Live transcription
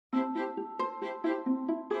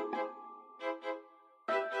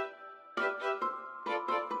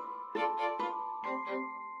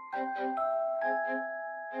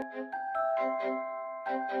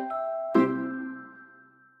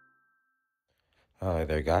Hi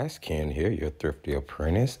there, guys. Ken here, your thrifty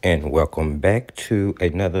apprentice, and welcome back to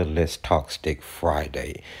another Let's Talk Stick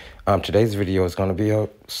Friday. Today's video is going to be a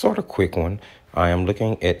sort of quick one. I am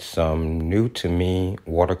looking at some new to me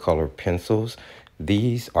watercolor pencils.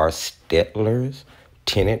 These are Staedtler's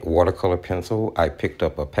tinted watercolor pencil. I picked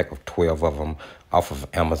up a pack of 12 of them off of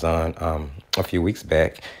Amazon a few weeks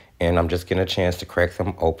back, and I'm just getting a chance to crack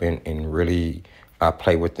them open and really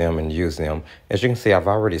play with them and use them. As you can see, I've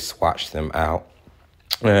already swatched them out.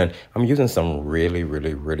 And I'm using some really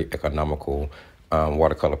economical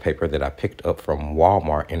watercolor paper that I picked up from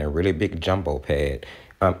Walmart in a really big jumbo pad.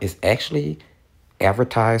 It's actually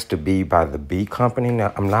advertised to be by the B company.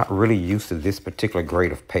 Now, I'm not really used to this particular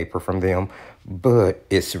grade of paper from them, but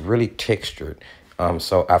it's really textured.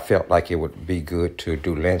 So I felt like it would be good to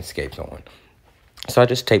do landscapes on. So I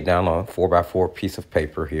just taped down a 4x4 piece of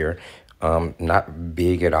paper here. Not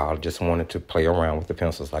big at all. Just wanted to play around with the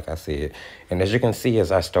pencils, like I said. And as you can see,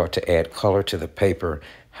 as I start to add color to the paper,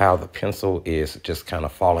 how the pencil is just kind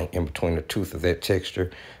of falling in between the tooth of that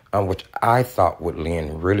texture, which I thought would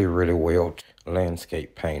lend really well to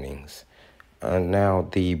landscape paintings. Now,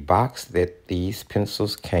 the box that these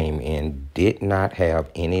pencils came in did not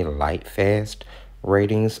have any light fast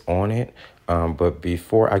ratings on it. But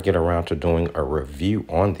before I get around to doing a review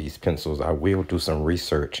on these pencils, I will do some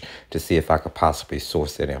research to see if I could possibly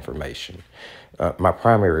source that information. My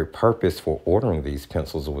primary purpose for ordering these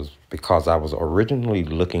pencils was because I was originally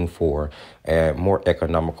looking for a more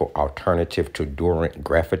economical alternative to Derwent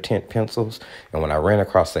graphitint pencils. And when I ran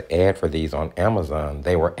across the ad for these on Amazon,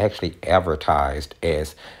 they were actually advertised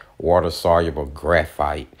as water-soluble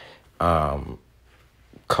graphite,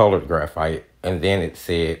 colored graphite, and then it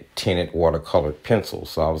said tinted watercolored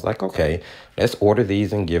pencils. So I was like, okay, let's order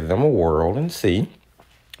these and give them a whirl and see,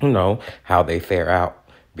 how they fare out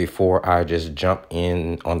before I just jump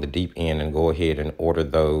in on the deep end and go ahead and order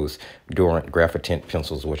those Derwent graphitint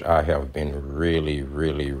pencils, which I have been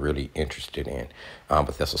really interested in.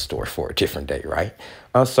 But that's a story for a different day, right?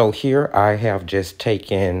 So here I have just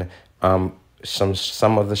taken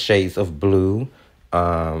some of the shades of blue.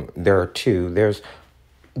 There are two.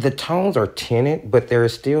 The tones are tinted, but there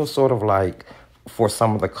is still sort of like, for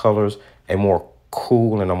some of the colors, a more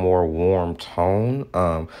cool and a more warm tone.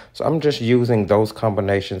 So I'm just using those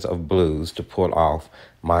combinations of blues to pull off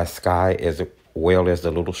my sky as well as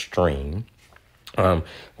the little stream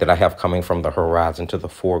that I have coming from the horizon to the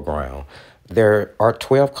foreground. There are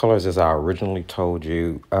 12 colors, as I originally told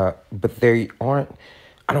you, but they aren't,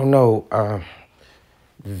 I don't know,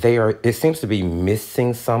 it seems to be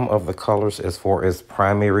missing some of the colors as far as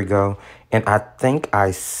primary go. And I think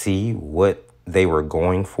I see what they were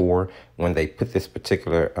going for when they put this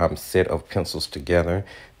particular set of pencils together.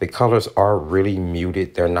 The colors are really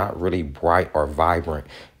muted. They're not really bright or vibrant.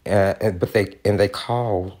 But they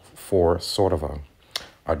call for sort of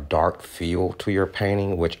a dark feel to your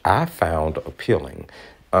painting, which I found appealing.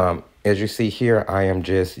 As you see here, I am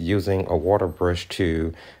just using a water brush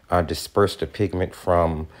to disperse the pigment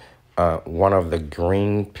from one of the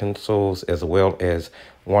green pencils, as well as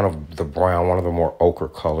one of the brown, one of the more ochre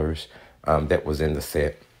colors that was in the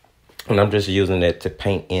set. And I'm just using it to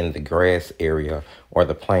paint in the grass area or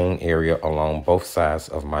the plain area along both sides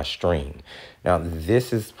of my stream. Now,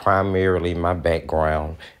 this is primarily my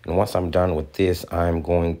background. And once I'm done with this, I'm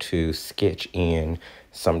going to sketch in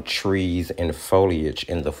some trees and foliage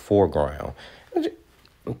in the foreground.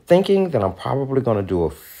 I'm thinking that I'm probably going to do a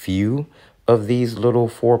few of these little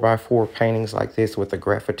 4x4 paintings like this with the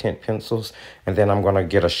graphitint pencils. And then I'm going to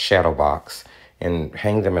get a shadow box and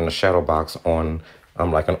hang them in the shadow box on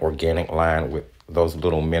like an organic line with those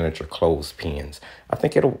little miniature clothespins. I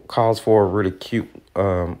think it'll cause for a really cute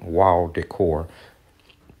wall decor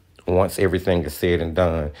once everything is said and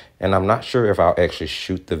done. And I'm not sure if I'll actually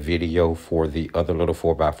shoot the video for the other little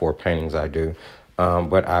 4x4 paintings I do,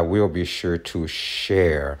 but I will be sure to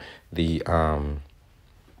share the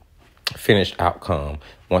finished outcome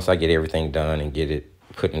once I get everything done and get it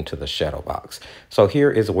put into the shadow box. So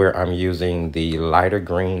here is where I'm using the lighter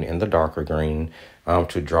green and the darker green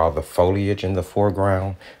to draw the foliage in the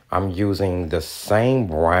foreground. I'm using the same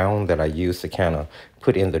brown that I used to kind of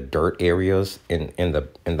put in the dirt areas in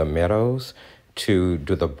the meadows to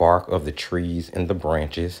do the bark of the trees and the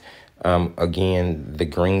branches. Again, the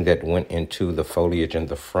green that went into the foliage in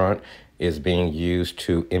the front is being used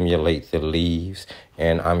to emulate the leaves,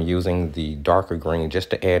 and I'm using the darker green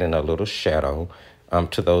just to add in a little shadow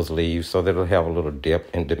to those leaves so that it'll have a little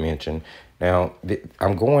depth and dimension. Now,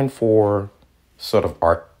 I'm going for sort of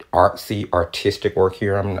artsy, artistic work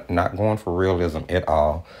here. I'm not going for realism at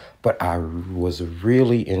all, but I was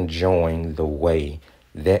really enjoying the way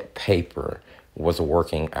that paper was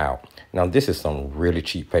working out. Now, this is some really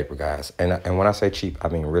cheap paper, guys. And when I say cheap, I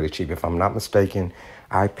mean really cheap. If I'm not mistaken,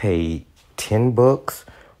 I paid $10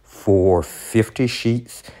 for 50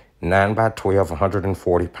 sheets, 9 by 12,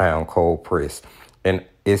 140-pound cold press. And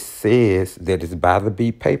it says that it's by the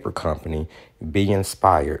Bee Paper Company, Be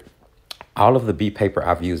Inspired. All of the Bee paper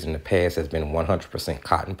I've used in the past has been 100%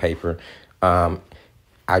 cotton paper.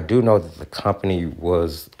 I do know that the company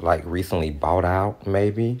was like recently bought out,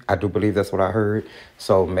 maybe. I do believe that's what I heard.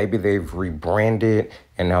 So maybe they've rebranded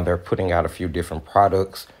and now they're putting out a few different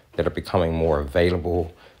products that are becoming more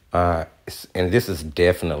available. And this is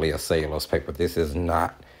definitely a cellulose paper. This is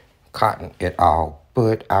not cotton at all,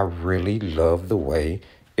 but I really love the way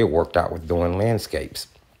it worked out with doing landscapes.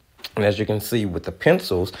 And as you can see with the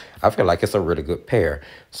pencils, I feel like it's a really good pair.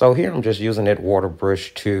 So here I'm just using that water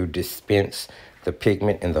brush to dispense the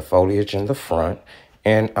pigment in the foliage in the front.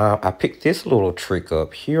 And I picked this little trick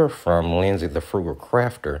up here from Lindsay, the Frugal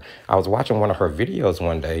Crafter. I was watching one of her videos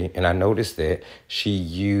one day, and I noticed that she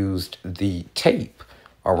used the tape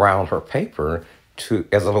around her paper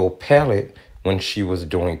as a little palette when she was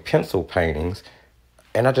doing pencil paintings.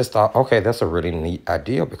 And I just thought, okay, that's a really neat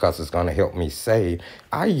idea because it's going to help me save.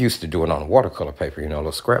 I used to do it on watercolor paper, you know, a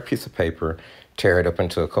little scrap piece of paper, tear it up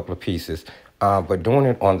into a couple of pieces. But doing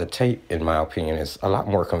it on the tape, in my opinion, is a lot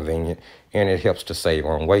more convenient and it helps to save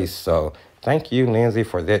on waste. So thank you, Lindsay,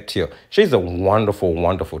 for that tip. She's a wonderful,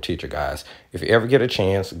 wonderful teacher, guys. If you ever get a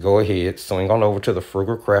chance, go ahead, swing on over to the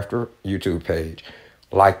Frugal Crafter YouTube page.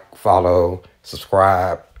 Like, follow,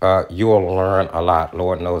 subscribe. You'll learn a lot.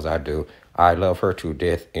 Lord knows I do. I love her to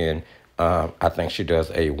death, and I think she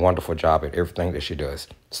does a wonderful job at everything that she does.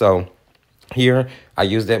 So here, I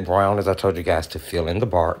use that brown, as I told you guys, to fill in the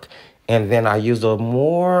bark. And then I use a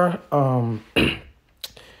more,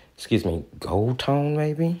 excuse me, gold tone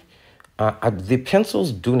maybe. The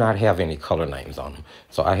pencils do not have any color names on them.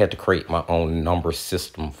 So I had to create my own number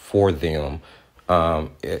system for them.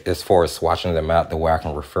 As far as swatching them out, the way I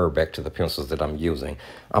can refer back to the pencils that I'm using.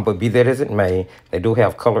 But be that as it may, they do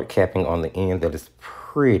have colored capping on the end that is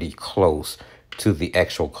pretty close to the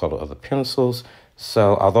actual color of the pencils.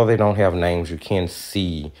 So although they don't have names, you can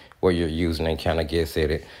see what you're using and kind of guess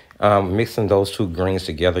at it. Mixing those two greens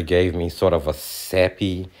together gave me sort of a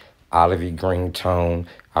sappy, olivey green tone.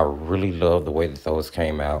 I really love the way that those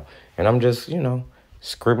came out. And I'm just, you know,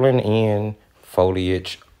 scribbling in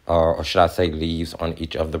foliage, or should I say leaves, on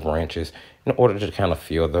each of the branches in order to kind of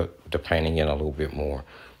fill the painting in a little bit more.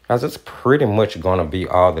 Guys, it's pretty much going to be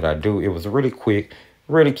all that I do. It was really quick,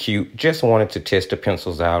 really cute. Just wanted to test the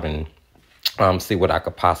pencils out and see what I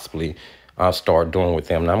could possibly start doing with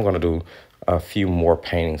them. Now I'm going to do a few more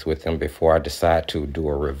paintings with them before I decide to do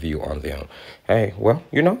a review on them. Hey, well,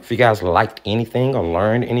 you know, if you guys liked anything or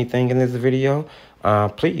learned anything in this video,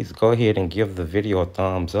 please go ahead and give the video a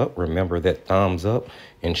thumbs up. Remember that thumbs up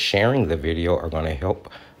and sharing the video are going to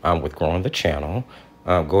help with growing the channel.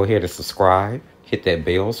 Go ahead and subscribe. Hit that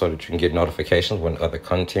bell so that you can get notifications when other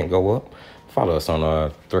content go up. Follow us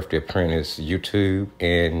on Thrifty Apprentice YouTube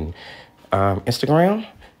and Instagram.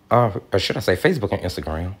 Or should I say Facebook and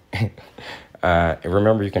Instagram. And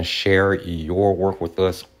remember, you can share your work with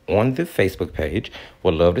us on the Facebook page.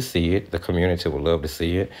 We'd love to see it. The community would love to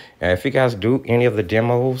see it. And if you guys do any of the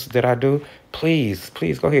demos that I do, please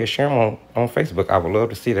go ahead and share them on Facebook. I would love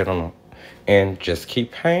to see that on them. And just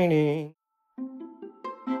keep painting.